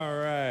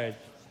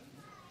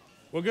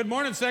Well, good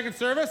morning, Second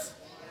Service.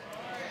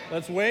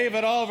 Let's wave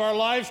at all of our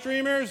live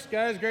streamers.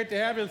 Guys, great to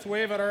have you. Let's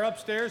wave at our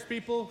upstairs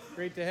people.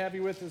 Great to have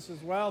you with us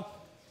as well.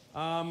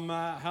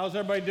 How's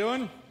everybody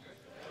doing?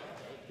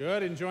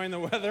 Good. Enjoying the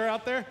weather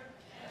out there?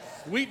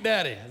 Sweet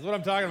daddy. That's what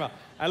I'm talking about.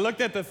 I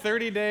looked at the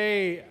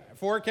 30-day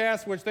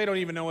forecast, which they don't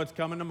even know what's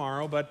coming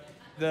tomorrow, but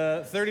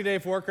the 30-day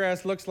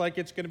forecast looks like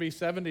it's going to be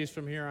 70s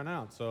from here on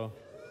out. So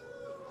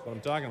that's what I'm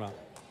talking about.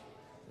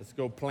 Let's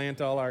go plant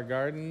all our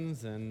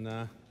gardens. And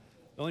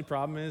the only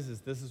problem is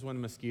this is when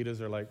mosquitoes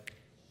are like,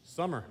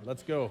 summer,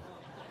 let's go.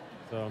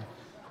 So,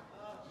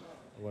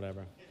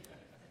 whatever.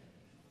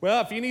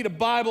 Well, if you need a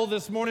Bible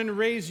this morning,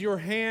 raise your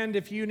hand.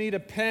 If you need a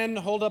pen,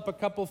 hold up a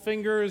couple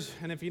fingers.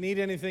 And if you need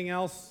anything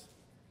else,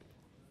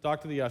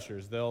 talk to the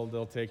ushers.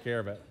 They'll take care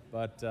of it.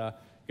 But,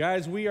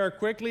 guys, we are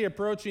quickly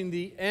approaching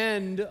the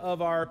end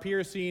of our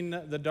Piercing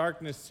the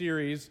Darkness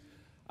series.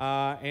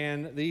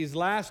 And these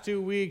last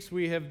 2 weeks,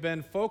 we have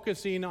been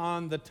focusing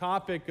on the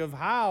topic of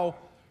how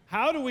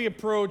do we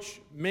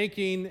approach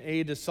making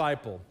a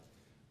disciple.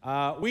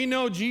 We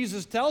know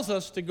Jesus tells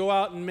us to go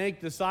out and make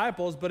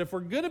disciples, but if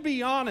we're going to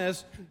be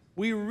honest,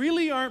 we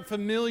really aren't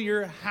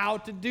familiar how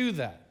to do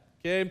that,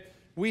 okay?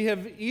 We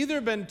have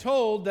either been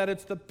told that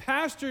it's the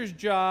pastor's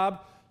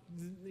job,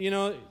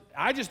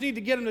 I just need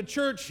to get him to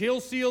church, he'll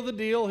seal the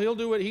deal, he'll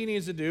do what he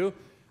needs to do.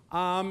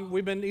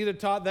 We've been either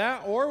taught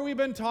that or we've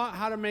been taught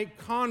how to make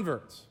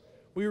converts.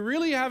 We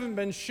really haven't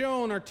been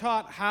shown or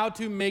taught how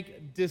to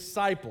make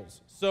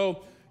disciples.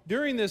 So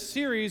during this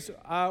series,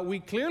 we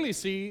clearly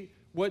see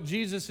what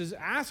Jesus is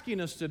asking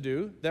us to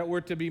do, that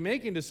we're to be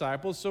making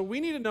disciples, so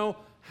we need to know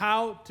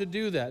how to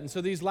do that. And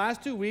so these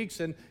last 2 weeks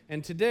and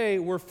today,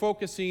 we're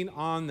focusing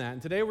on that.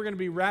 And today we're going to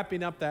be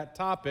wrapping up that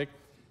topic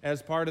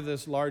as part of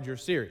this larger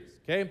series,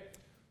 okay?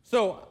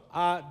 So,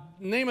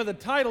 name of the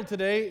title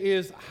today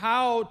is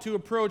How to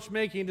Approach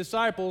Making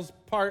Disciples,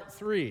 Part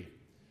 3.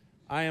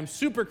 I am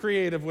super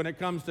creative when it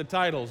comes to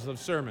titles of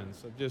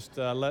sermons. I've just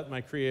let my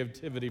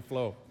creativity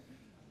flow.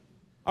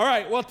 All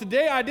right, well,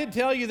 today I did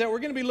tell you that we're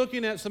going to be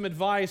looking at some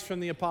advice from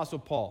the Apostle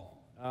Paul.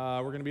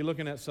 We're going to be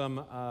looking at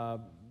some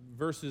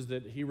verses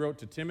that he wrote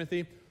to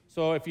Timothy.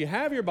 So if you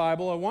have your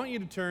Bible, I want you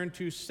to turn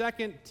to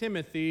 2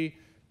 Timothy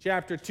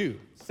chapter 2.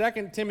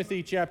 2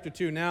 Timothy chapter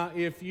 2. Now,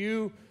 if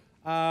you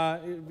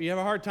have a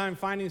hard time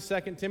finding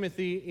 2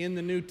 Timothy in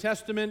the New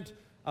Testament,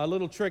 a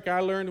little trick I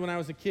learned when I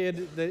was a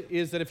kid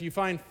is that if you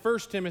find 1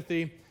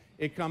 Timothy,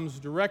 it comes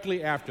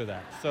directly after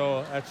that.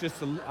 So that's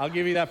just, I'll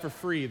give you that for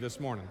free this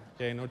morning.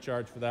 Okay, no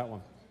charge for that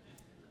one.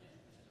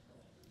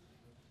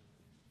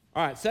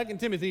 All right, 2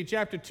 Timothy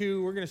chapter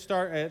 2, we're going to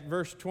start at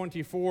verse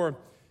 24,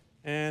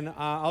 and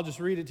I'll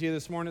just read it to you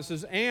this morning. It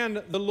says,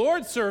 "And the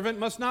Lord's servant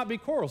must not be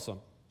quarrelsome,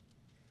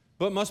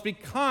 but must be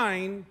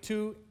kind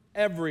to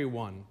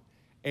everyone,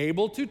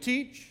 able to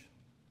teach,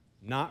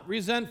 not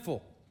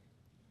resentful.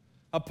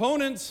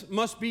 Opponents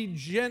must be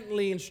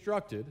gently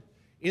instructed,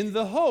 in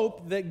the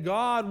hope that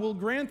God will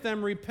grant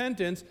them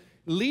repentance,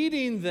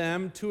 leading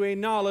them to a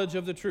knowledge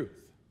of the truth,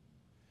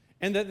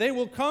 and that they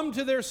will come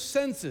to their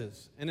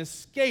senses and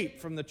escape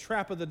from the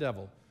trap of the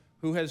devil,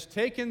 who has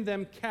taken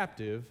them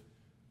captive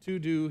to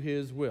do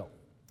his will."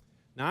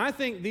 Now, I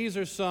think these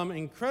are some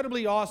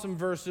incredibly awesome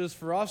verses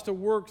for us to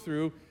work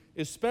through,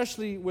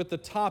 especially with the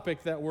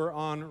topic that we're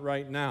on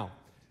right now.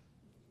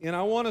 And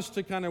I want us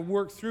to kind of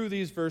work through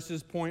these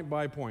verses point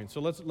by point.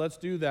 So let's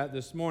do that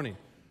this morning.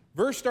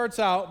 Verse starts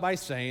out by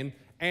saying,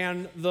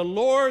 "And the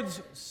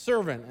Lord's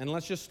servant," and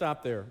let's just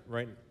stop there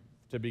right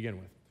to begin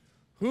with.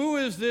 Who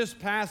is this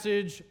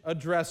passage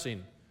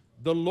addressing?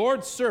 The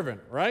Lord's servant,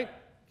 right?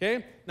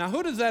 Okay, now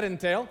who does that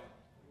entail?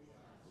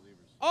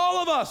 All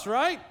of us,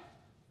 right?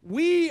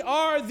 We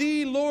are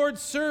the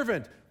Lord's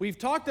servant. We've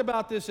talked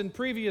about this in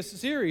previous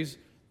series.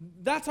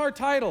 That's our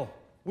title.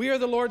 We are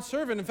the Lord's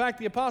servant. In fact,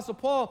 the Apostle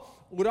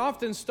Paul would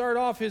often start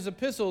off his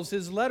epistles,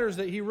 his letters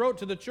that he wrote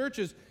to the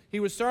churches. He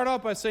would start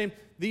off by saying,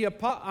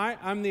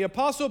 I'm the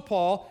Apostle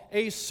Paul,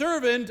 a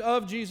servant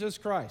of Jesus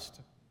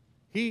Christ.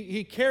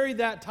 He carried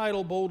that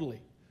title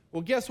boldly.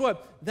 Well, guess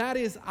what? That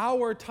is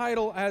our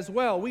title as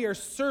well. We are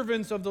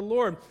servants of the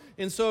Lord.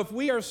 And so if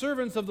we are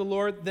servants of the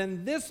Lord,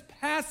 then this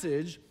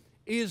passage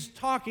is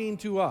talking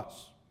to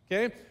us.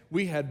 Okay?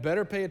 We had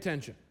better pay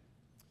attention.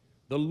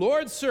 The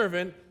Lord's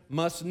servant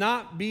must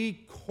not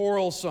be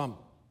quarrelsome.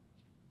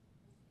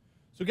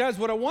 So guys,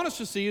 what I want us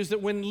to see is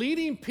that when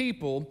leading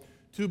people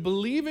to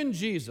believe in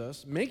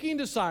Jesus, making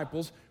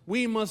disciples,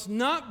 we must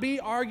not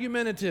be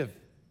argumentative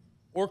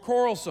or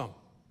quarrelsome.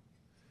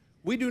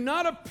 We do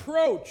not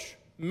approach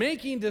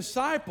making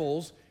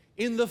disciples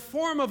in the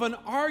form of an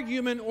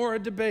argument or a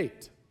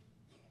debate.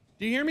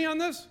 Do you hear me on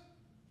this?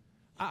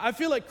 I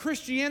feel like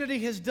Christianity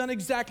has done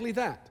exactly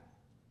that.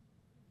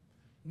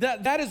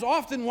 That is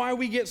often why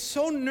we get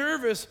so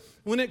nervous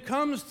when it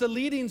comes to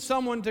leading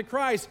someone to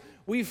Christ.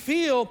 We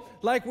feel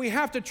like we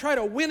have to try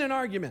to win an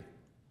argument.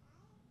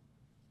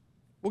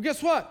 Well,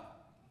 guess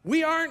what? We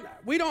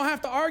don't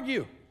have to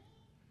argue.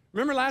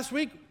 Remember last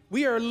week?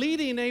 We are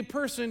leading a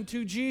person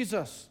to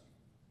Jesus.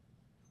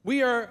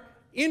 We are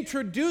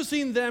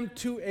introducing them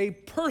to a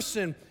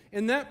person,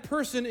 and that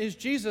person is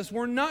Jesus.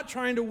 We're not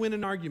trying to win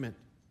an argument.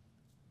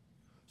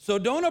 So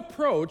don't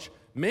approach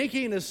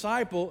making a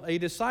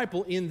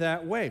disciple in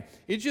that way.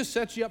 It just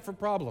sets you up for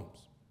problems.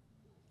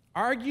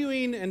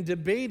 Arguing and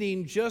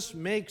debating just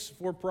makes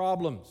for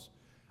problems.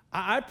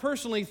 I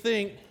personally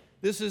think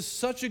this is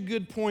such a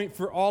good point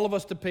for all of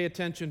us to pay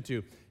attention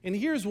to. And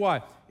here's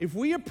why. If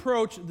we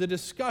approach the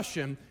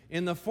discussion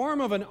in the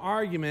form of an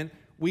argument,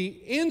 we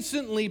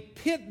instantly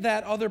pit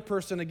that other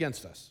person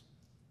against us.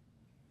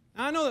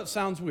 Now, I know that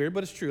sounds weird,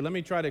 but it's true. Let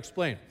me try to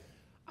explain.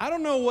 I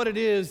don't know what it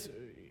is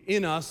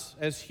in us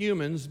as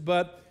humans,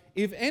 but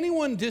if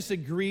anyone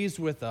disagrees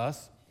with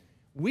us,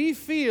 we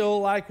feel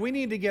like we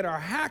need to get our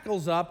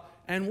hackles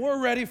up and we're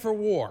ready for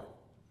war.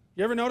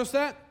 You ever notice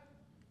that?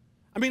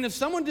 I mean, if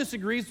someone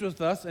disagrees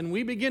with us and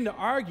we begin to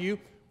argue,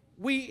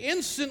 we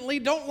instantly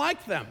don't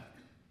like them.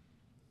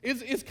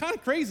 It's kind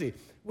of crazy.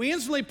 We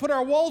instantly put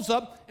our walls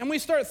up and we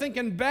start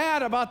thinking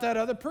bad about that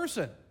other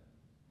person.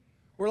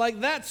 We're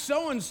like, that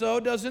so-and-so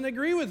doesn't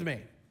agree with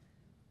me.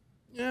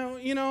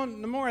 You know,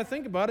 the more I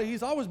think about it,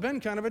 he's always been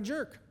kind of a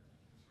jerk.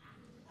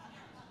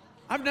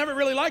 I've never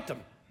really liked him.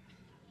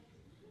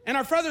 And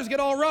our feathers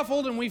get all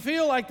ruffled and we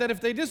feel like that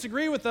if they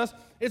disagree with us,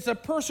 it's a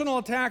personal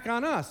attack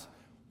on us.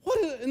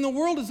 What in the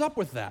world is up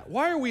with that?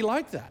 Why are we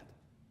like that?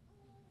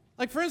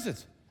 Like, for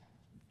instance,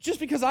 just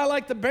because I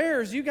like the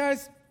Bears, you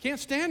guys can't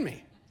stand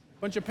me.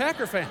 Bunch of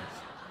Packer fans.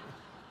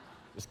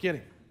 Just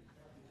kidding.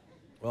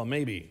 Well,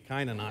 maybe.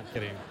 Kind of not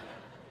kidding.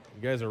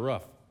 You guys are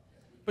rough.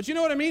 But you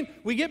know what I mean?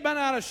 We get bent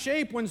out of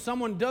shape when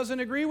someone doesn't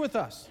agree with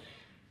us.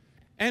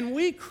 And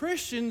we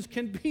Christians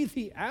can be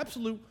the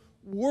absolute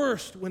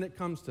worst when it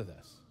comes to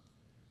this.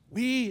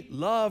 We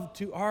love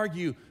to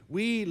argue.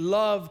 We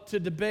love to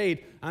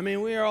debate. I mean,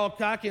 we are all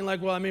cocky and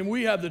like, well, I mean,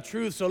 we have the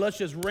truth, so let's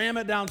just ram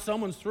it down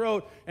someone's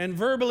throat and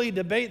verbally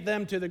debate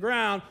them to the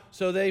ground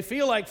so they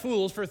feel like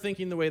fools for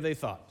thinking the way they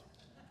thought.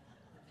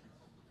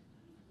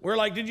 We're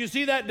like, did you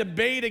see that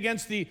debate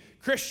against the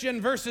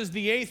Christian versus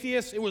the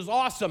atheist? It was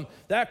awesome.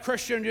 That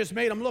Christian just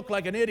made him look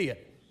like an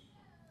idiot.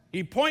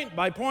 He point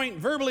by point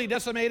verbally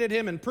decimated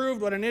him and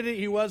proved what an idiot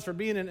he was for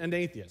being an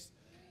atheist.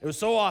 It was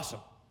so awesome.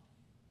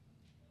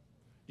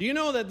 Do you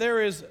know that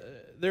there is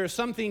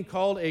something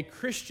called a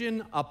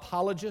Christian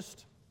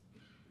apologist?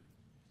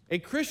 A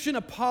Christian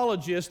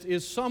apologist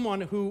is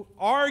someone who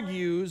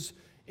argues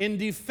in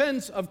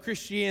defense of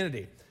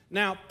Christianity.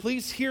 Now,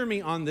 please hear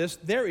me on this.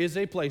 There is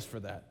a place for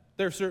that.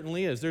 There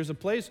certainly is. There's a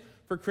place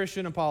for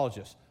Christian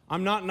apologists.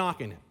 I'm not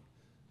knocking it.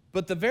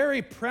 But the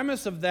very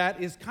premise of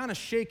that is kind of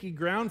shaky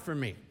ground for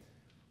me.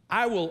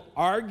 I will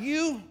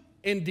argue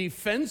in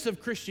defense of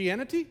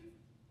Christianity?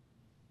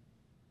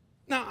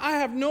 Now, I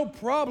have no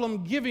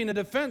problem giving a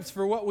defense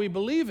for what we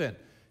believe in.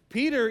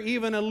 Peter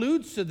even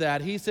alludes to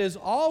that. He says,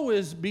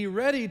 always be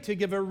ready to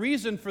give a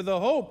reason for the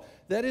hope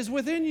that is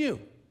within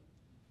you.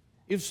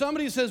 If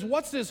somebody says,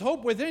 what's this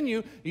hope within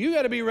you? You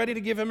got to be ready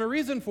to give him a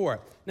reason for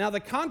it. Now, the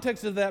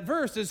context of that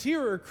verse is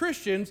here are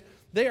Christians.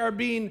 They are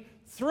being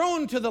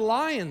thrown to the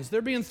lions.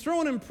 They're being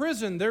thrown in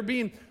prison. They're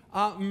being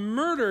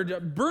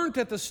murdered, burnt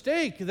at the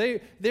stake.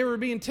 They were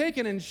being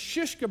taken and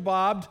shish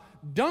kebabbed,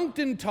 dunked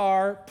in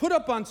tar, put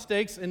up on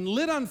stakes, and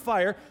lit on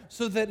fire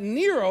so that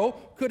Nero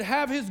could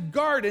have his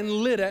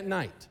garden lit at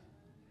night.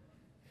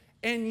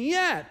 And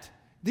yet,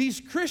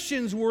 these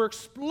Christians were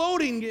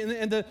exploding,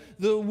 and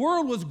the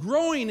world was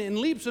growing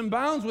in leaps and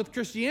bounds with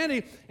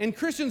Christianity, and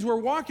Christians were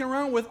walking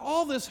around with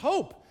all this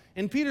hope.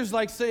 And Peter's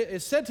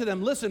said to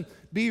them, listen,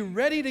 be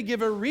ready to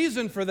give a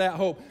reason for that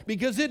hope,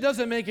 because it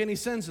doesn't make any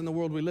sense in the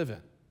world we live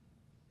in.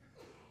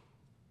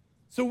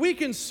 So we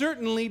can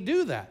certainly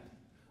do that.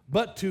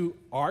 But to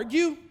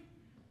argue,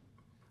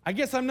 I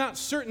guess I'm not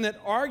certain that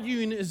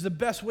arguing is the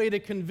best way to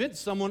convince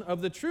someone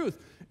of the truth.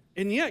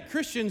 And yet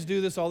Christians do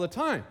this all the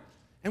time.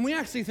 And we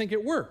actually think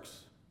it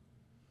works.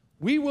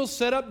 We will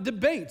set up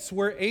debates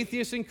where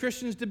atheists and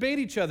Christians debate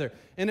each other,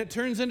 and it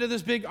turns into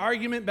this big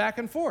argument back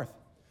and forth.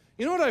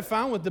 You know what I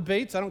found with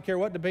debates? I don't care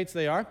what debates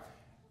they are.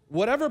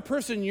 Whatever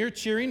person you're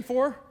cheering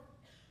for,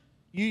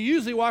 you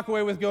usually walk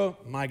away with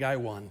my guy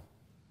won.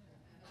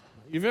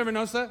 You've ever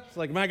noticed that? It's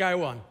like, my guy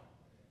won.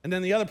 And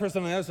then the other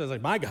person on the other side is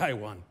like, my guy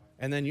won.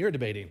 And then you're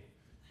debating.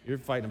 You're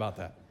fighting about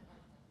that.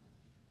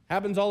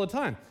 Happens all the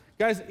time.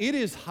 Guys, it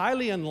is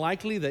highly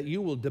unlikely that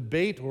you will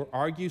debate or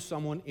argue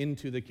someone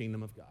into the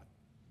kingdom of God.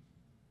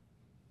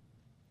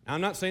 Now,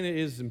 I'm not saying it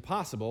is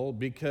impossible,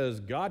 because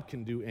God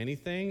can do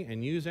anything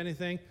and use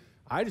anything.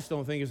 I just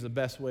don't think it's the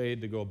best way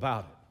to go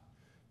about it.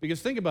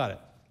 Because think about it.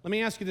 Let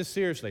me ask you this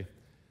seriously.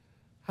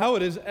 How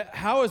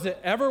has it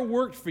ever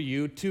worked for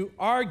you to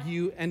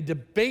argue and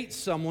debate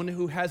someone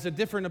who has a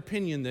different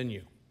opinion than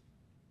you?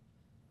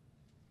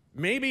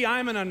 Maybe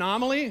I'm an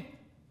anomaly,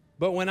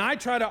 but when I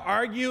try to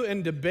argue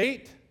and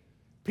debate,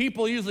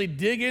 people usually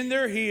dig in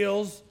their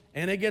heels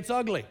and it gets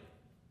ugly.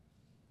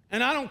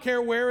 And I don't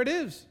care where it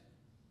is.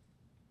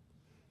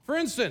 For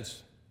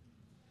instance,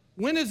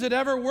 when has it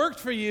ever worked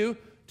for you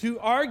to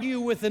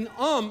argue with an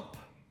ump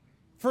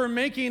for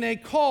making a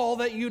call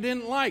that you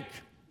didn't like?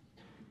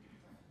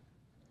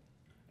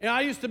 And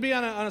I used to be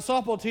on a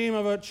softball team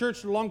of a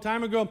church a long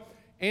time ago,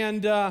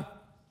 and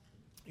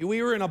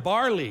we were in a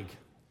bar league.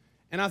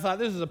 And I thought,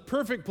 this is a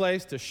perfect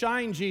place to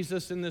shine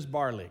Jesus in this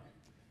bar league,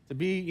 to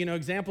be,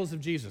 examples of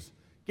Jesus.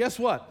 Guess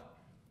what?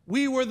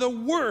 We were the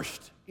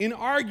worst in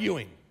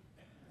arguing.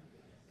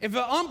 If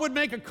an ump would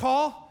make a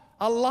call,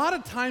 a lot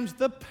of times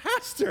the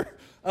pastor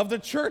of the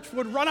church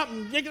would run up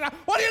and get out.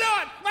 What are you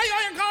doing?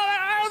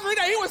 I was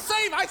reading. He was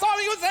safe. I saw him.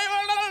 He was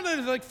safe. He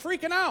was like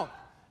freaking out.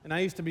 And I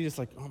used to be just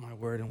like, oh my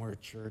word, and we're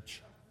at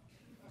church.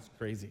 It's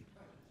crazy.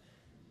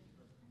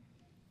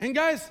 And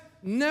guys,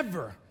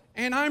 never,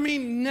 and I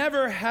mean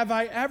never, have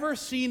I ever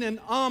seen an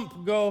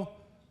ump go,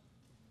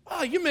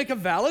 oh, you make a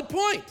valid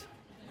point.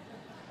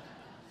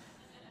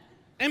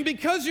 And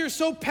because you're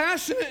so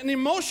passionate and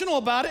emotional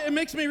about it, it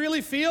makes me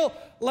really feel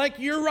like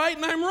you're right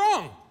and I'm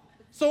wrong.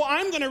 So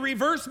I'm going to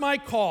reverse my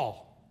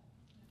call.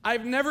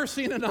 I've never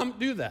seen an ump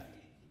do that.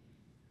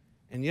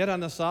 And yet on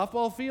the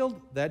softball field,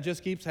 that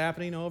just keeps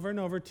happening over and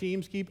over.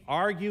 Teams keep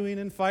arguing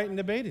and fighting,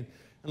 debating.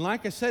 And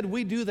like I said,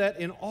 we do that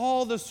in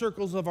all the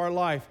circles of our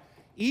life,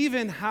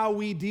 even how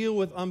we deal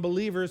with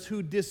unbelievers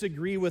who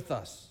disagree with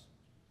us.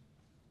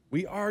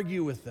 We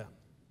argue with them.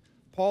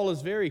 Paul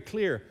is very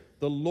clear.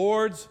 The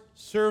Lord's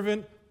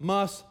servant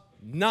must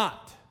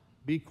not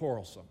be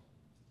quarrelsome.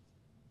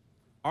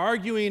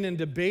 Arguing and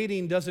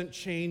debating doesn't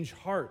change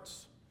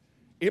hearts.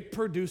 It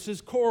produces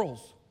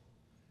quarrels.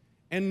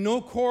 And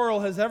no quarrel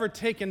has ever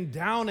taken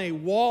down a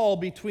wall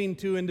between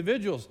two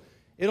individuals.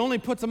 It only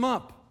puts them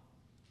up.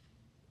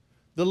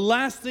 The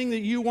last thing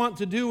that you want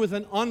to do with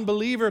an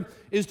unbeliever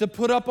is to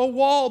put up a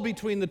wall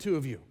between the two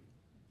of you.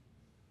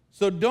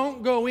 So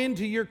don't go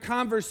into your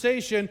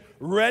conversation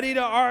ready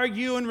to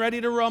argue and ready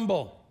to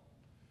rumble.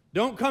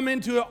 Don't come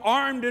into it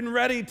armed and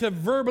ready to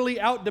verbally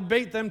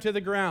out-debate them to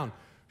the ground.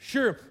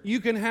 Sure,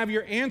 you can have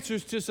your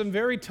answers to some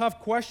very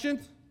tough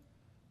questions,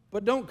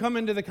 but don't come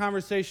into the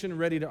conversation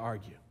ready to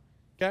argue.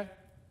 Okay?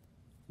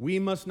 We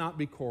must not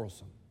be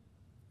quarrelsome.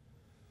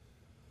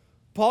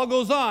 Paul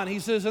goes on. He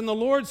says, and the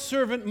Lord's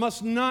servant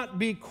must not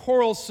be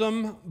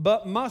quarrelsome,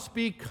 but must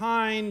be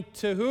kind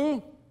to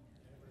who?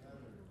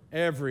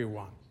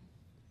 Everyone.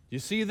 You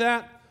see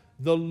that?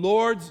 The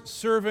Lord's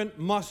servant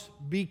must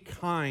be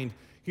kind.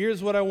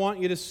 Here's what I want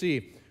you to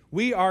see.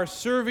 We are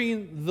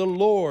serving the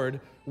Lord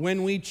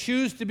when we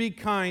choose to be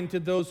kind to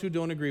those who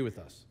don't agree with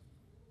us.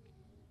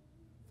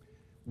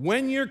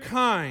 When you're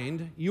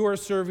kind, you are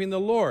serving the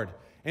Lord.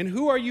 And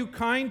who are you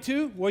kind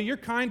to? Well, you're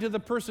kind to the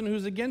person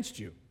who's against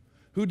you,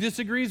 who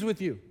disagrees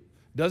with you,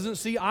 doesn't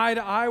see eye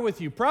to eye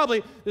with you.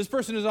 Probably this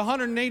person is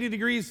 180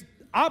 degrees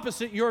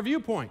opposite your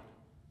viewpoint.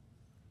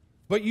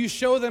 But you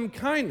show them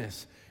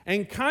kindness.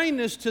 And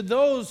kindness to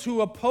those who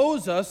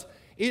oppose us,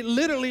 it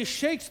literally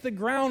shakes the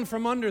ground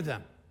from under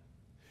them.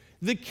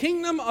 The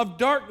kingdom of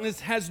darkness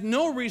has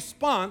no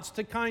response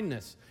to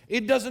kindness.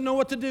 It doesn't know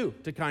what to do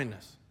to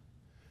kindness.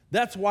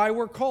 That's why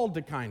we're called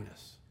to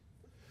kindness.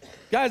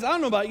 Guys, I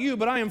don't know about you,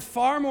 but I am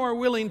far more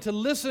willing to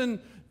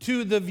listen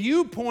to the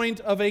viewpoint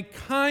of a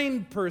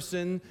kind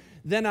person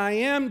than I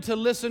am to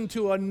listen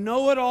to a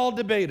know-it-all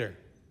debater.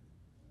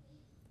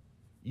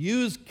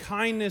 Use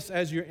kindness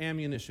as your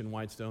ammunition,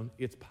 Whitestone.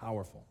 It's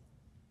powerful.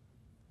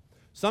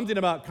 Something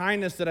about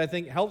kindness that I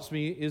think helps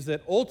me is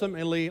that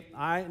ultimately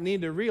I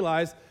need to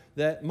realize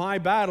that my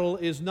battle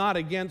is not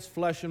against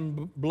flesh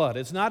and blood.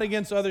 It's not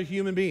against other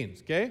human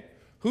beings, okay?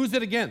 Who's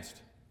it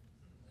against?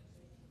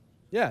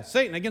 Yeah,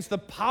 Satan, against the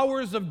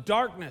powers of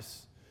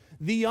darkness,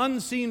 the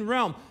unseen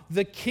realm.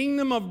 The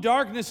kingdom of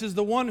darkness is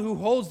the one who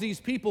holds these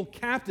people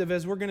captive,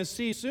 as we're going to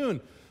see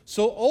soon.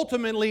 So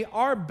ultimately,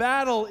 our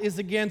battle is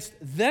against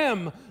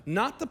them,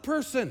 not the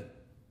person.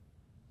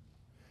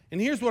 And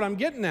here's what I'm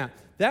getting at.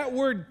 That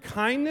word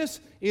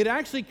kindness, it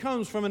actually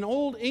comes from an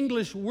old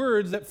English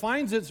word that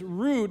finds its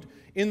root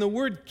in the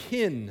word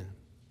kin.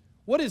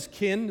 What is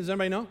kin? Does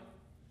anybody know?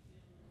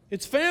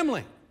 It's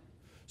family.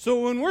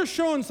 So when we're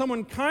showing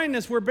someone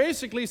kindness, we're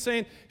basically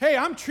saying, hey,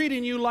 I'm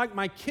treating you like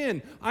my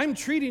kin. I'm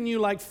treating you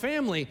like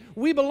family.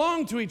 We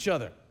belong to each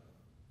other.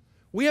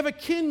 We have a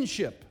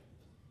kinship.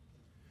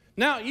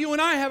 Now, you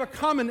and I have a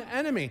common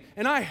enemy,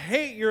 and I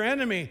hate your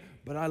enemy,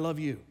 but I love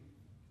you.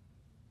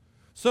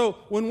 So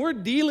when we're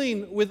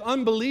dealing with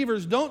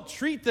unbelievers, don't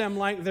treat them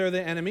like they're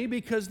the enemy,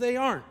 because they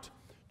aren't.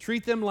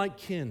 Treat them like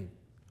kin.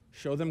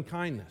 Show them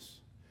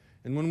kindness.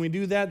 And when we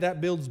do that,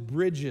 that builds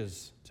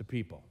bridges to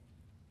people.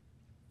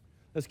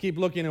 Let's keep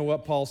looking at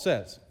what Paul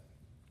says.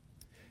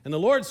 And the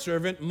Lord's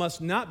servant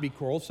must not be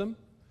quarrelsome,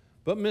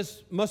 but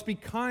must be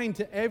kind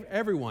to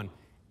everyone,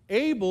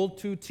 able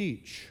to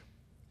teach.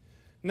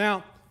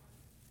 Now,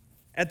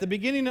 at the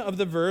beginning of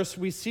the verse,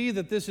 we see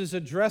that this is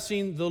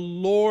addressing the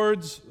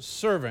Lord's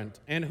servant.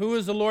 And who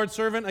is the Lord's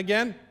servant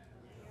again?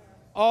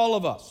 All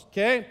of us,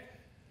 okay?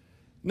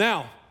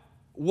 Now,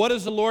 what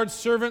is the Lord's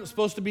servant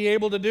supposed to be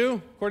able to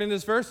do, according to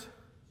this verse?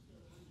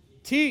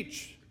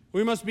 Teach.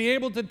 We must be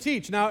able to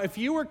teach. Now, if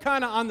you were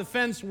kind of on the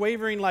fence,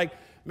 wavering like,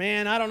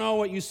 man, I don't know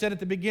what you said at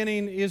the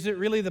beginning. Is it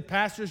really the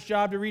pastor's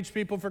job to reach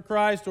people for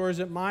Christ, or is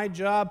it my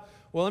job?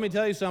 Well, let me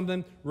tell you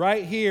something.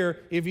 Right here,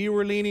 if you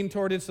were leaning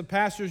toward it's the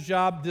pastor's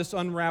job, this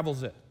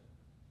unravels it.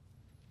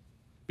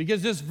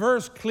 Because this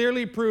verse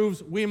clearly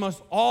proves we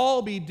must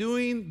all be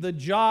doing the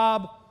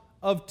job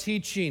of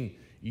teaching.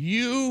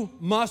 You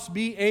must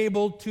be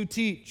able to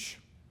teach.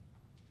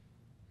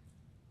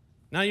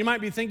 Now, you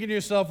might be thinking to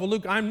yourself, well,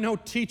 Luke, I'm no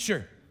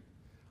teacher.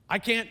 I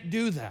can't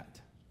do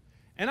that.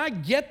 And I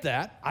get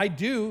that. I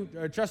do.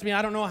 Trust me,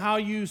 I don't know how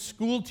you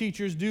school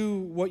teachers do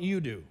what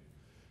you do.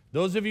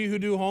 Those of you who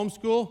do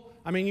homeschool,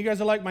 I mean, you guys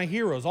are like my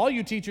heroes. All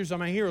you teachers are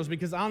my heroes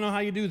because I don't know how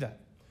you do that.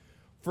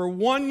 For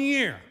 1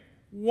 year,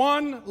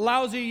 one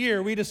lousy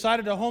year, we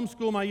decided to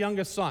homeschool my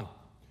youngest son.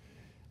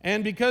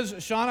 And because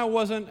Shauna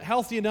wasn't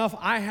healthy enough,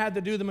 I had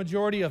to do the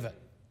majority of it.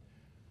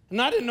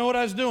 And I didn't know what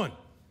I was doing.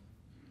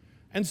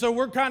 And so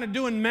we're kind of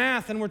doing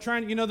math, and we're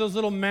trying, you know those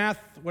little math,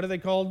 what are they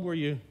called, where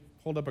you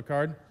hold up a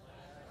card?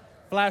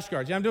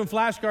 Flashcards. Yeah, I'm doing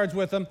flashcards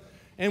with them,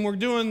 and we're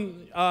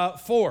doing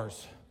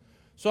fours.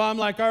 So I'm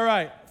like, all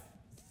right,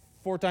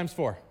 4 times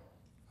 4.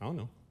 I don't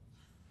know.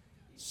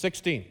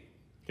 16.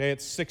 Okay,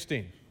 it's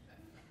 16.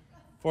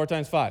 4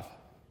 times 5.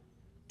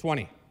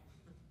 20.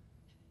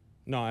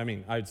 No, I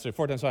mean, I'd say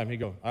 4 times 5. He'd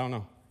go, I don't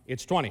know.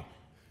 It's 20.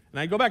 And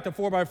I go back to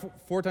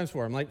 4 times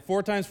 4. I'm like,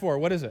 4 times 4,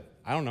 what is it?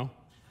 I don't know.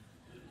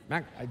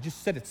 Mac, I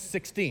just said it's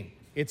 16.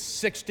 It's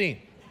 16.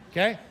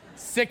 Okay?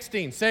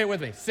 16. Say it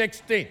with me.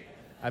 16.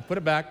 I put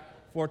it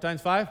back. 4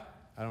 times 5?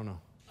 I don't know.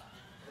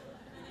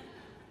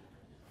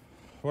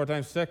 4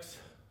 times 6?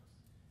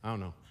 I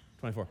don't know.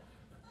 24.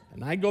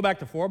 And I go back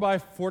to 4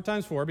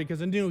 times 4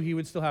 because I knew he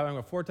would still have it. I'm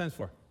going 4 times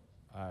 4.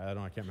 I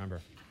can't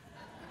remember.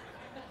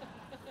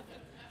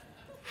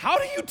 How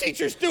do you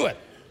teachers do it?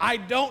 I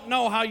don't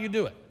know how you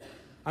do it.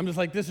 I'm just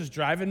like, this is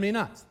driving me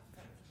nuts.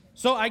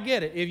 So I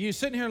get it. If you're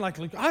sitting here like,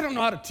 I don't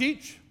know how to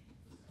teach.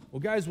 Well,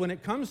 guys, when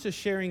it comes to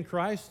sharing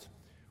Christ,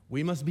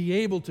 we must be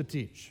able to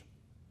teach.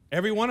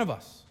 Every one of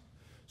us.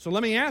 So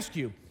let me ask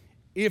you,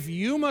 if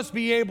you must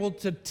be able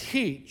to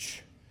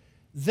teach,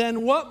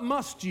 then what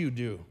must you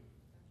do?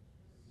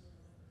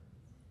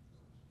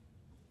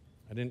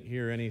 I didn't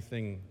hear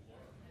anything.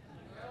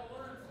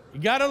 You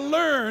got to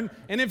learn,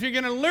 and if you're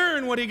going to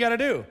learn, what do you got to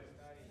do?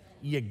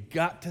 You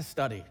got to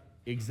study.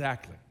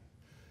 Exactly.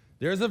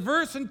 There's a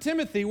verse in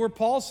Timothy where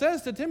Paul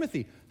says to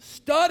Timothy,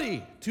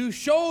 study to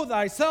show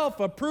thyself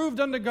approved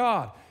unto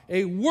God,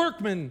 a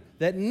workman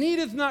that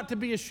needeth not to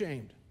be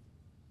ashamed.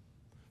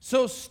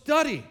 So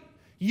study.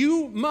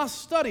 You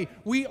must study.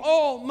 We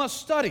all must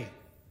study.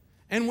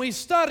 And we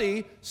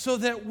study so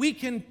that we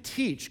can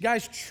teach.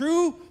 Guys,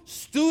 true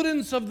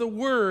students of the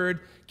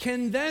Word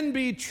can then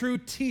be true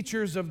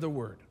teachers of the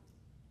Word.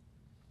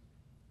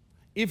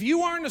 If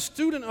you aren't a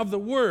student of the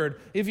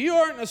Word, if you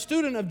aren't a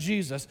student of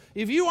Jesus,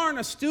 if you aren't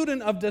a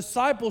student of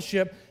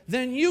discipleship,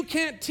 then you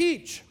can't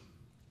teach.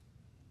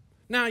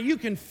 Now, you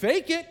can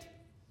fake it,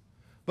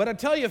 but I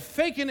tell you,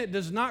 faking it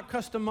does not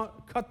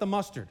cut the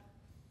mustard.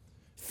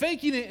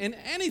 Faking it in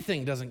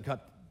anything doesn't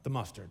cut the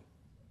mustard.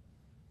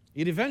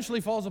 It eventually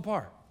falls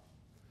apart.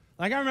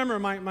 Like I remember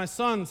my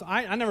sons,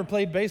 I never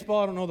played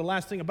baseball. I don't know the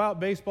last thing about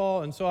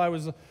baseball, and so I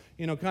was,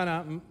 kind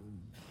of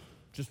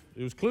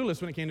it was clueless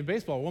when it came to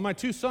baseball. Well, my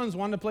 2 sons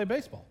wanted to play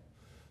baseball.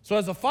 So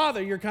as a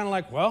father, you're kind of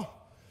like, well,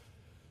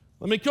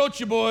 let me coach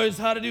you boys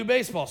how to do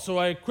baseball. So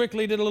I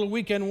quickly did a little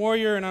weekend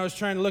warrior, and I was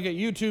trying to look at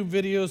YouTube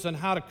videos on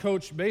how to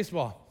coach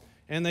baseball.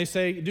 And they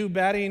say, do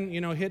batting,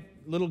 hit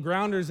little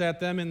grounders at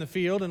them in the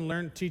field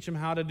and teach them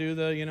how to do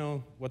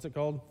the, what's it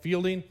called,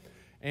 fielding.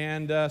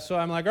 And so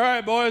I'm like, all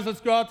right, boys,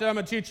 let's go out there. I'm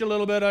going to teach you a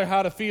little bit of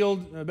how to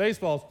field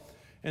baseballs.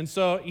 And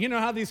so you know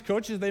how these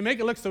coaches, they make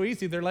it look so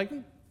easy. They're like,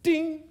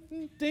 ding,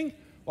 ding,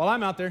 while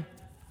I'm out there.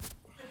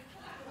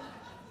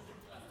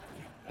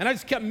 And I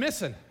just kept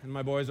missing. And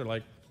my boys are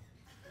like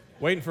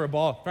waiting for a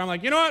ball. I'm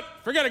like, you know what?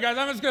 Forget it, guys.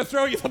 I'm just going to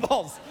throw you the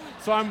balls.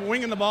 So I'm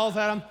winging the balls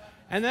at them.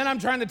 And then I'm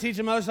trying to teach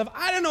them other stuff.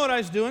 I didn't know what I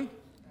was doing.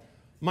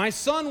 My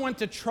son went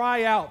to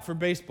try out for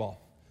baseball.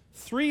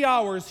 3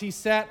 hours he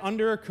sat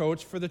under a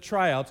coach for the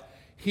tryouts.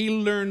 He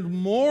learned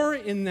more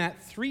in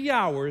that 3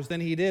 hours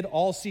than he did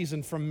all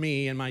season from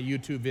me and my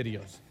YouTube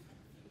videos.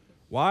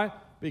 Why?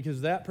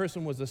 Because that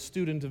person was a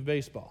student of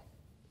baseball.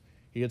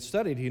 He had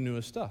studied, he knew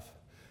his stuff.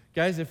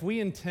 Guys, if we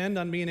intend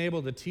on being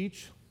able to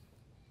teach,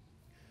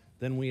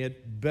 then we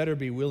had better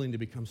be willing to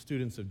become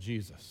students of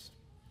Jesus.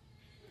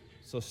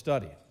 So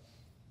study.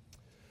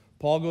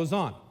 Paul goes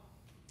on.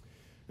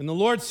 And the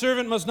Lord's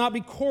servant must not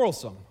be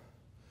quarrelsome,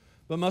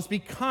 but must be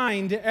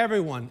kind to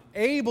everyone,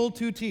 able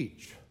to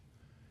teach,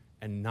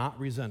 and not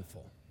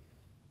resentful.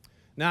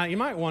 Now, you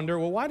might wonder,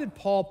 well, why did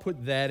Paul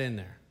put that in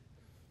there?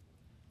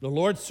 The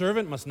Lord's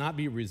servant must not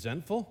be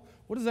resentful?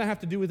 What does that have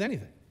to do with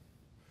anything?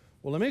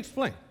 Well, let me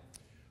explain.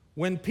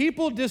 When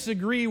people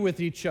disagree with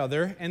each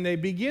other and they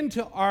begin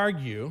to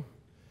argue,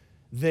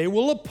 they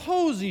will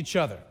oppose each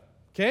other,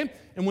 okay?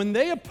 And when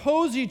they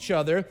oppose each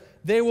other,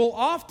 they will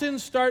often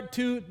start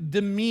to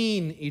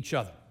demean each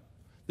other.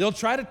 They'll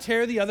try to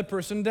tear the other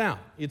person down.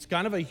 It's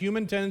kind of a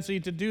human tendency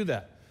to do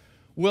that.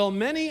 Well,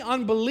 many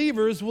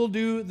unbelievers will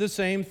do the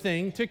same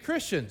thing to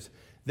Christians.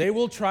 They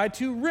will try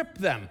to rip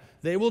them.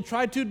 They will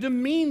try to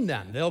demean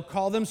them. They'll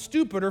call them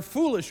stupid or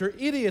foolish or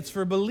idiots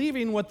for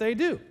believing what they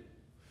do.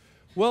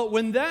 Well,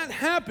 when that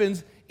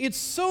happens, it's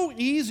so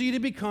easy to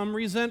become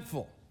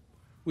resentful.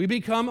 We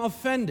become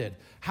offended.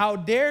 How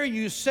dare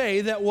you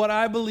say that what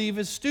I believe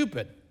is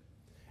stupid?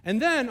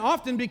 And then,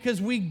 often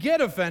because we get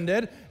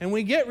offended and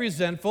we get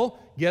resentful,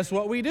 guess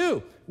what we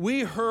do?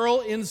 We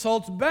hurl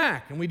insults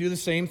back, and we do the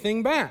same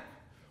thing back.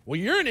 Well,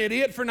 you're an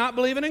idiot for not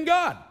believing in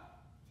God.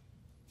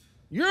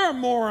 You're a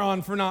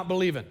moron for not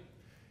believing.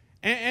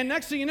 And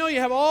next thing you know, you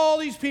have all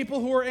these people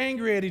who are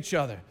angry at each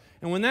other.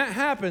 And when that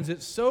happens,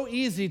 it's so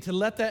easy to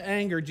let that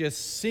anger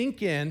just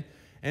sink in,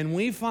 and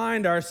we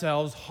find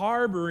ourselves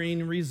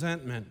harboring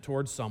resentment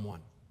towards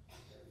someone.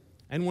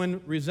 And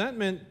when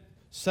resentment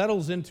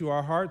settles into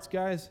our hearts,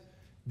 guys,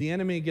 the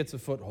enemy gets a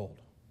foothold.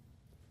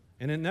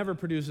 And it never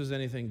produces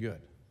anything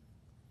good.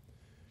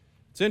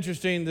 It's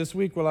interesting, this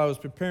week while I was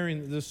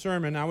preparing this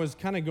sermon, I was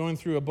kind of going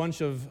through a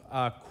bunch of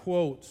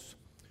quotes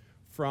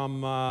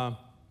from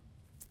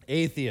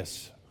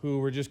atheists who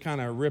were just kind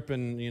of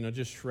ripping,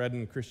 just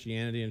shredding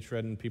Christianity and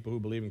shredding people who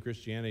believe in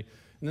Christianity.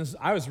 And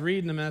I was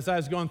reading them, and as I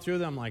was going through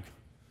them, I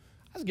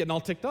was getting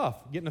all ticked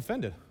off, getting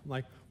offended. I'm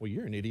like, well,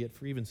 you're an idiot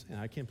for even saying,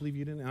 I can't believe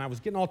you didn't. And I was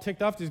getting all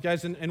ticked off these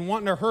guys and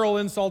wanting to hurl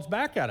insults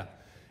back at them.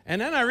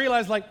 And then I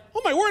realized,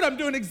 oh my word, I'm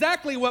doing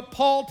exactly what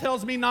Paul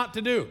tells me not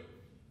to do.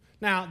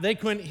 Now, they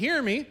couldn't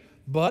hear me,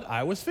 but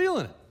I was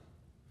feeling it.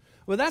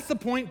 Well, that's the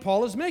point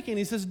Paul is making.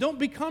 He says, don't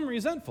become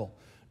resentful.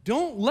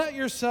 Don't let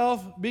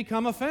yourself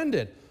become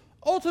offended.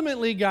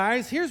 Ultimately,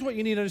 guys, here's what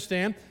you need to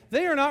understand.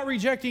 They are not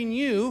rejecting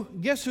you.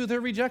 Guess who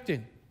they're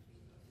rejecting?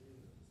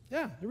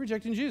 Yeah, they're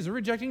rejecting Jesus. They're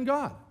rejecting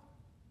God.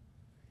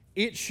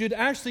 It should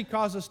actually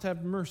cause us to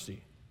have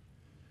mercy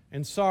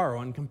and sorrow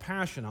and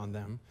compassion on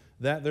them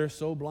that they're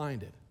so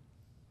blinded.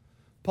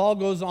 Paul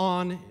goes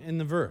on in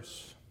the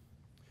verse.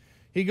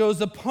 He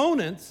goes,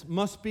 opponents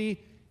must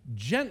be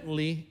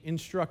gently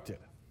instructed.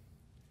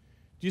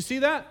 Do you see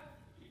that?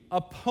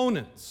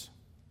 Opponents.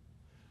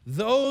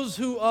 Those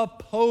who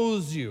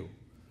oppose you.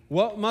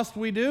 What must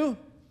we do?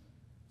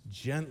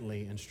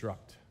 Gently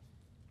instruct.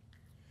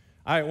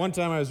 One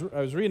time I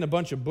was reading a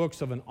bunch of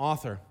books of an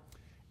author,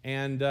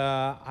 and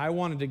I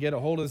wanted to get a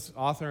hold of this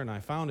author, and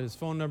I found his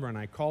phone number, and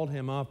I called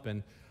him up,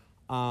 and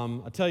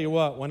I'll tell you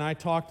what, when I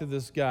talked to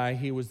this guy,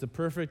 he was the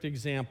perfect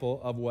example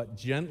of what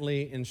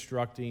gently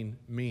instructing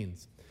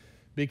means.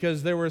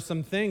 Because there was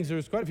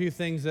quite a few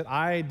things that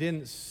I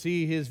didn't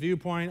see his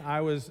viewpoint.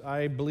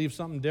 I believed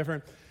something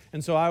different.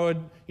 And so I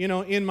would,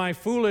 in my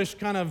foolish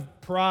kind of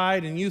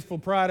pride and youthful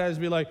pride, I'd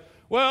be like,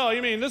 well,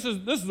 you mean this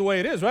is the way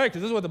it is, right?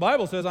 Because this is what the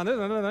Bible says on this,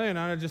 and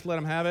I'd just let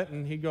him have it.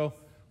 And he'd go,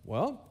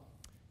 well,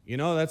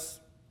 that's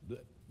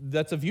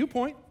a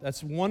viewpoint.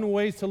 That's one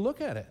way to look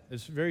at it.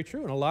 It's very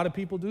true, and a lot of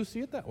people do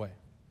see it that way.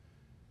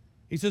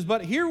 He says,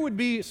 but here would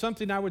be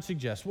something I would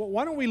suggest. Well,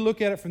 why don't we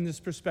look at it from this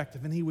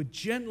perspective? And he would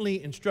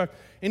gently instruct,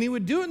 and he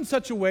would do it in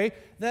such a way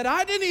that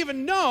I didn't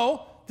even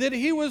know that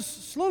he was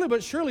slowly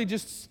but surely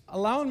just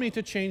allowing me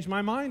to change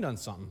my mind on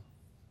something.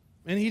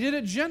 And he did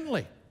it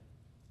gently.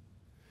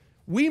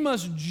 We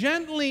must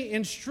gently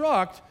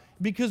instruct,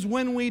 because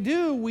when we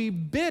do, we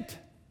bit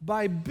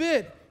by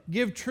bit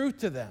give truth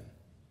to them.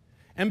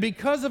 And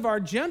because of our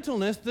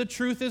gentleness, the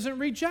truth isn't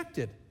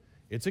rejected.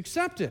 It's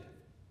accepted.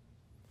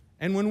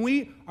 And when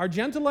we are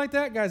gentle like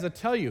that, guys, I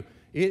tell you,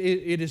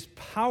 it is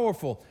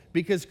powerful,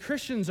 because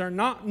Christians are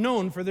not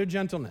known for their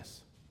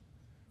gentleness.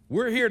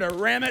 We're here to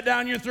ram it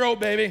down your throat,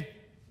 baby,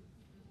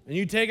 and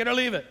you take it or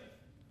leave it.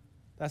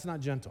 That's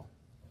not gentle.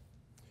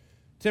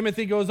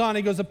 Timothy goes on,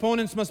 he goes,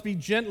 opponents must be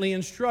gently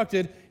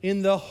instructed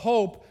in the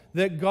hope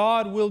that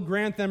God will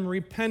grant them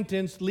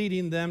repentance,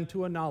 leading them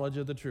to a knowledge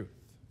of the truth.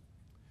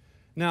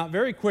 Now,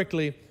 very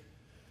quickly,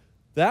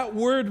 that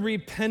word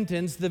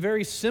repentance, the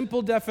very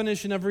simple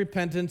definition of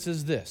repentance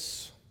is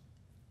this.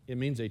 It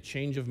means a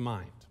change of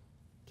mind.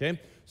 Okay?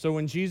 So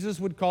when Jesus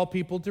would call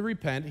people to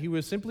repent, he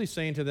was simply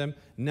saying to them,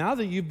 now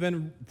that you've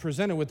been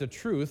presented with the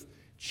truth,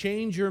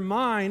 change your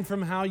mind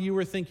from how you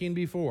were thinking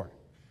before.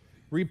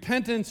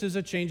 Repentance is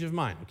a change of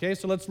mind. Okay,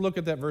 so let's look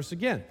at that verse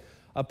again.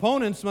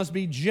 Opponents must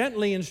be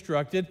gently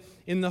instructed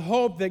in the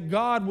hope that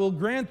God will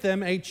grant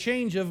them a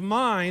change of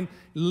mind,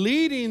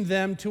 leading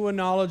them to a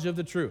knowledge of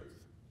the truth.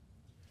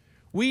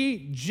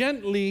 We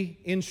gently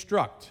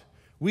instruct.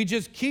 We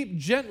just keep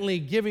gently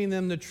giving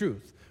them the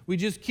truth. We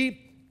just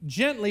keep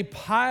gently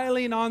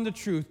piling on the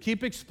truth,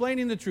 keep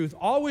explaining the truth,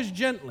 always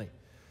gently.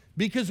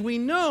 Because we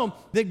know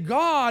that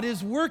God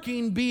is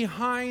working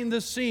behind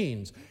the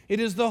scenes. It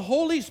is the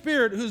Holy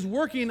Spirit who's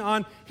working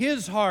on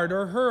his heart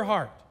or her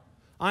heart,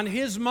 on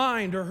his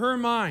mind or her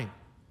mind,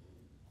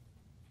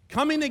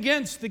 coming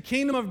against the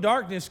kingdom of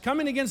darkness,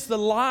 coming against the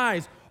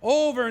lies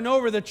over and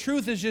over. The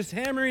truth is just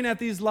hammering at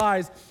these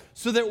lies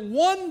so that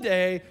one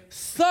day,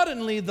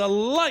 suddenly, the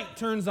light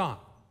turns on.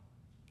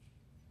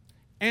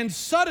 And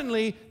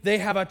suddenly, they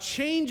have a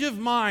change of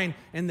mind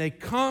and they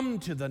come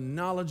to the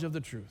knowledge of the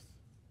truth.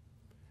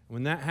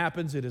 When that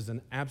happens, it is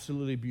an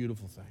absolutely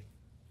beautiful thing.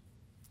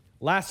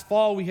 Last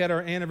fall, we had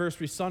our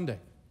anniversary Sunday.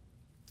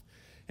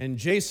 And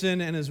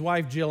Jason and his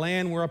wife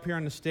Jillian were up here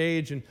on the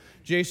stage, and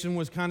Jason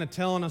was kind of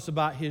telling us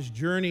about his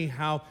journey,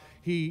 how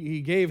he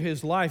gave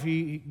his life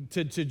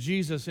to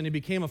Jesus, and he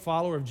became a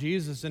follower of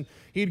Jesus. And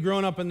he'd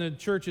grown up in the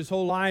church his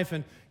whole life,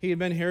 and he had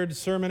been heard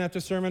sermon after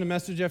sermon, and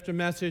message after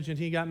message, and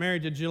he got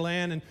married to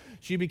Jillian, and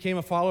she became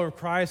a follower of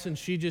Christ, and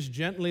she just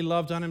gently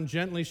loved on him,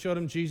 gently showed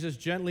him Jesus,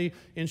 gently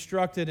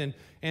instructed.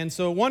 And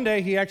so one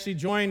day he actually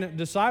joined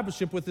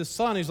discipleship with his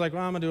son. He's like,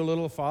 well, I'm going to do a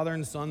little father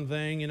and son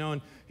thing,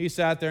 and he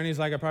sat there, and he's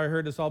like, I probably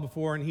heard this all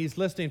before, and he's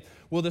listening.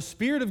 Well, the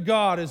Spirit of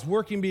God is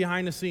working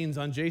behind the scenes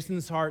on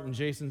Jason's heart and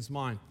Jason's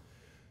mind.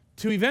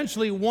 To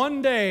eventually,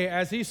 one day,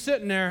 as he's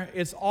sitting there,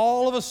 it's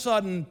all of a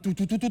sudden,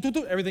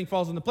 everything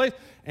falls into place,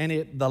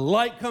 and the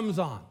light comes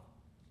on.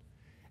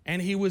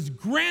 And he was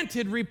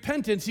granted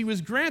repentance. He was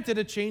granted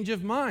a change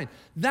of mind.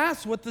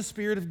 That's what the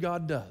Spirit of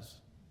God does.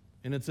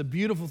 And it's a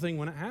beautiful thing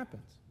when it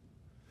happens.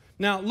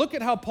 Now, look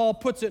at how Paul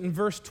puts it in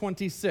verse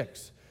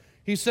 26.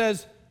 He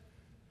says,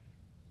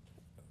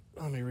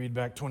 let me read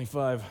back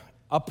 25.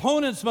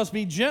 Opponents must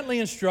be gently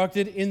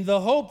instructed in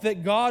the hope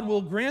that God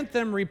will grant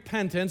them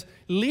repentance,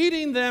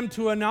 leading them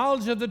to a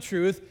knowledge of the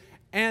truth,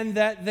 and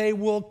that they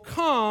will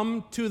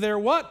come to their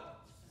what?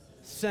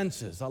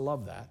 Senses. I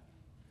love that.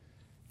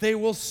 They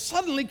will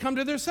suddenly come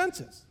to their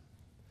senses.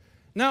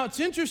 Now, it's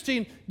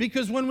interesting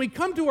because when we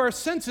come to our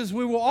senses,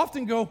 we will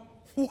often go,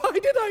 why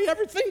did I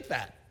ever think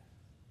that?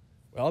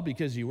 Well,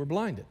 because you were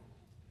blinded.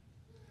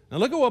 Now,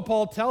 look at what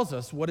Paul tells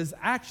us, what is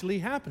actually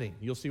happening.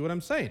 You'll see what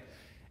I'm saying.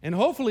 And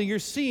hopefully you're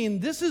seeing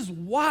this is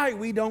why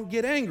we don't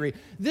get angry.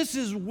 This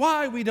is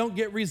why we don't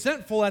get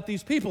resentful at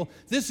these people.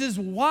 This is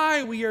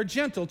why we are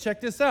gentle. Check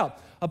this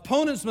out.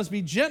 Opponents must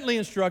be gently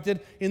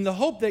instructed in the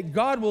hope that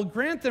God will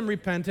grant them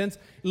repentance,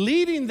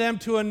 leading them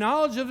to a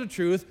knowledge of the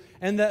truth,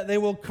 and that they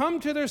will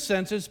come to their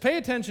senses, pay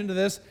attention to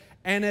this,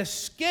 and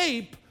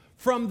escape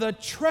from the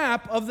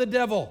trap of the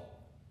devil,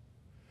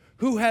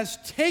 who has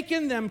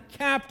taken them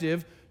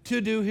captive to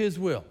do his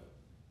will.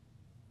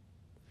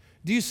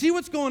 Do you see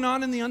what's going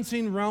on in the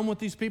unseen realm with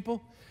these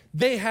people?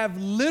 They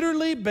have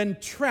literally been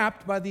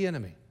trapped by the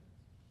enemy.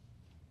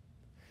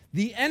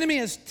 The enemy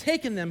has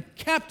taken them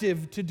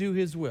captive to do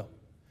his will.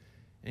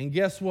 And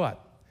guess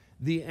what?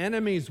 The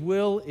enemy's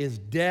will is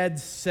dead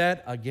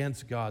set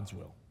against God's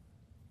will.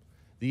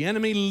 The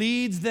enemy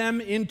leads them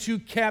into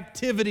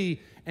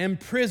captivity and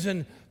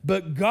prison,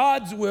 but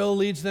God's will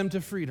leads them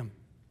to freedom.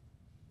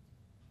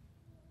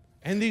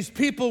 And these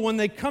people, when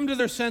they come to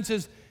their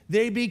senses,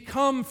 they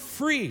become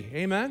free.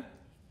 Amen?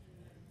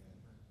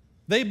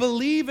 They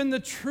believe in the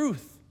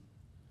truth.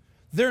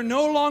 They're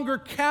no longer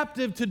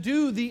captive to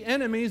do the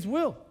enemy's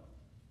will.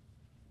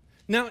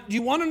 Now, do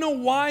you want to know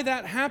why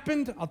that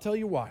happened? I'll tell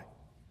you why.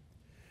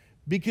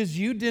 Because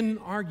you didn't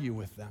argue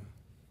with them.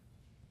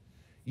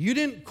 You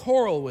didn't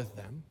quarrel with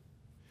them.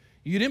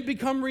 You didn't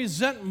become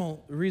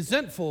resentful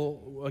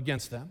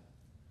against them.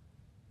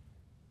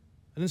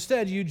 And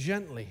instead, you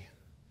gently,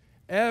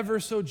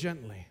 ever so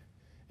gently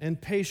and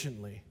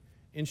patiently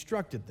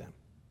instructed them,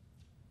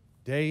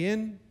 day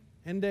in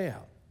and day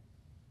out.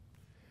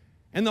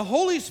 And the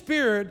Holy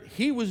Spirit,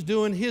 He was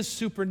doing His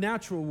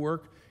supernatural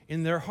work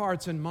in their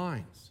hearts and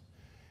minds.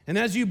 And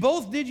as you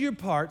both did your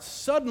part,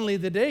 suddenly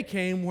the day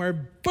came where,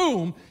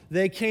 boom,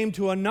 they came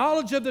to a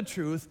knowledge of the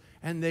truth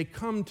and they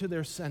come to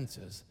their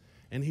senses.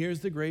 And here's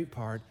the great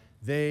part,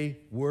 they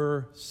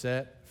were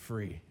set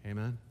free.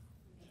 Amen?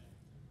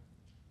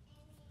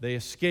 They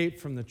escaped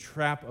from the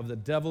trap of the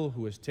devil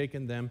who has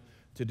taken them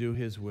to do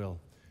his will.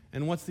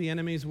 And what's the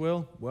enemy's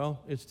will? Well,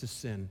 it's to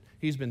sin.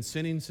 He's been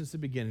sinning since the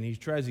beginning. He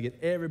tries to get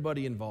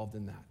everybody involved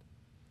in that.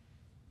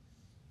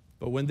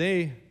 But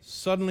when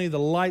suddenly the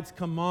lights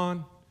come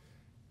on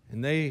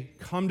and they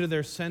come to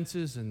their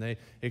senses and they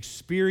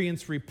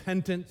experience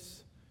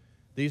repentance,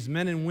 these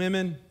men and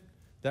women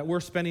that we're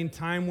spending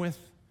time with,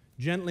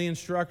 gently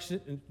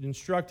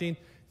instructing,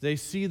 they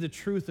see the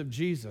truth of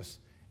Jesus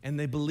and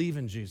they believe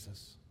in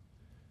Jesus.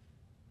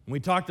 We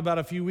talked about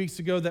a few weeks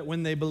ago that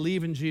when they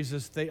believe in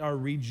Jesus, they are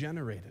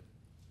regenerated.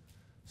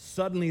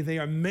 Suddenly, they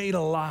are made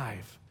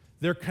alive.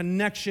 Their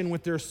connection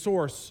with their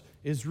source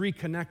is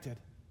reconnected.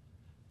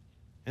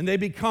 And they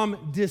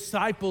become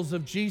disciples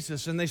of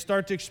Jesus, and they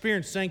start to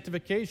experience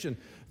sanctification.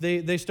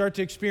 They start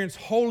to experience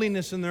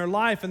holiness in their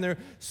life, and they're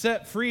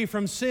set free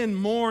from sin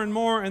more and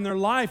more in their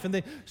life. And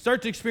they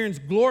start to experience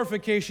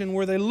glorification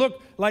where they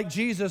look like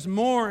Jesus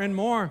more and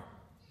more.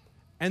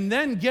 And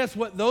then guess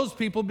what those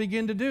people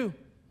begin to do?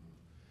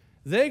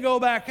 They go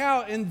back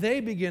out and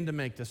they begin to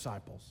make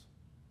disciples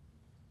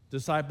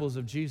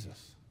of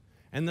Jesus.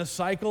 And the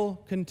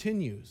cycle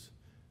continues.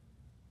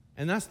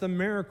 And that's the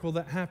miracle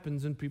that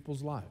happens in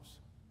people's lives.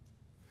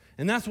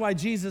 And that's why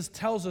Jesus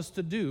tells us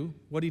to do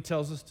what He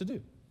tells us to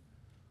do.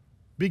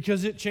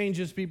 Because it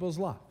changes people's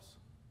lives.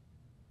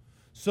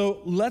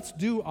 So let's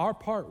do our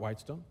part,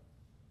 Whitestone.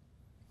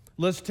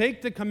 Let's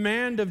take the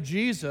command of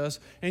Jesus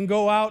and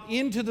go out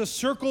into the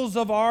circles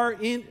of our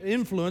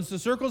influence, the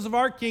circles of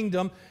our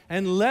kingdom,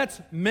 and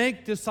let's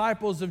make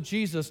disciples of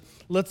Jesus.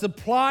 Let's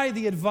apply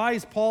the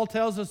advice Paul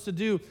tells us to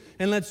do,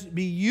 and let's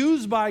be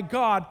used by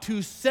God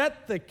to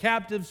set the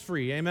captives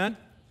free. Amen?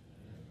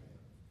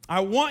 I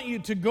want you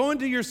to go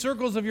into your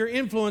circles of your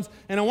influence,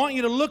 and I want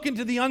you to look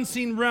into the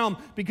unseen realm,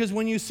 because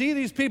when you see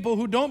these people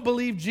who don't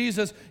believe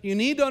Jesus, you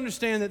need to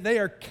understand that they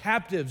are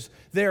captives.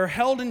 They are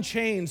held in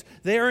chains.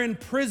 They are in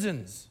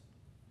prisons.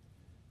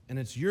 And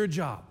it's your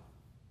job,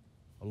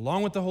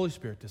 along with the Holy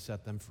Spirit, to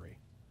set them free.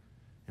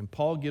 And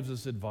Paul gives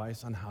us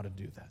advice on how to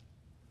do that.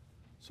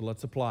 So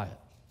let's apply it.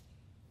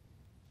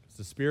 Because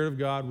the Spirit of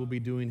God will be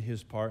doing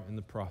His part in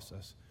the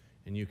process.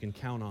 And you can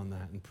count on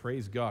that and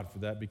praise God for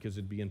that, because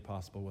it'd be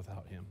impossible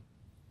without Him.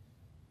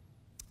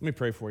 Let me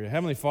pray for you.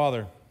 Heavenly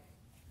Father,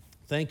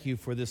 thank you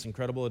for this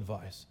incredible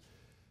advice.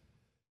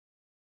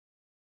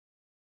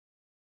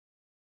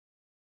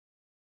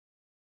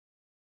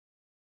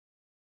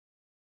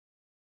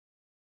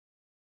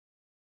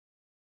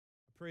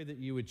 I pray that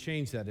you would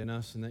change that in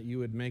us, and that you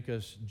would make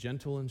us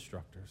gentle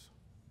instructors,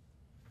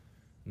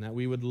 and that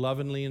we would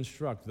lovingly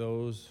instruct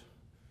those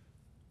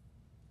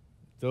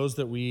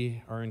that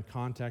we are in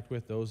contact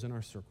with, those in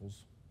our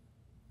circles.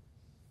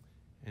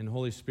 And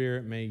Holy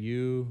Spirit, may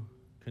you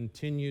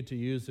continue to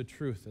use the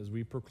truth as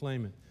we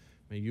proclaim it.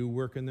 May you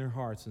work in their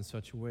hearts in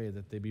such a way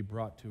that they be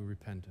brought to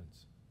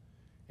repentance,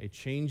 a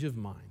change of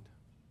mind,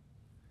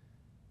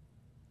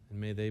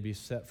 and may they be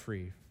set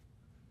free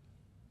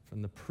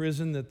from the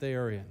prison that they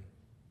are in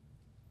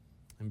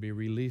and be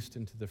released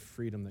into the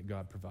freedom that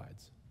God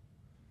provides.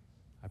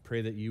 I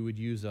pray that you would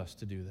use us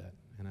to do that.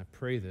 And I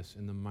pray this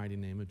in the mighty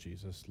name of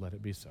Jesus. Let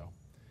it be so.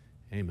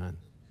 Amen.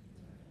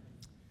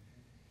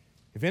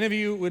 If any of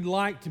you would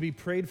like to be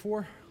prayed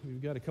for,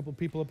 we've got a couple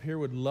people up here who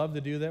would love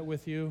to do that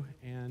with you.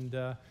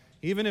 And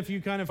even if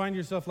you kind of find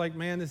yourself like,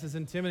 man, this is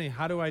intimidating,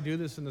 how do I do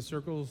this in the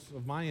circles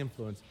of my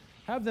influence?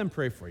 Have them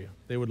pray for you.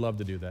 They would love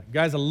to do that.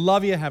 Guys, I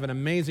love you. Have an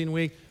amazing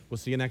week. We'll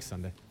see you next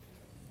Sunday.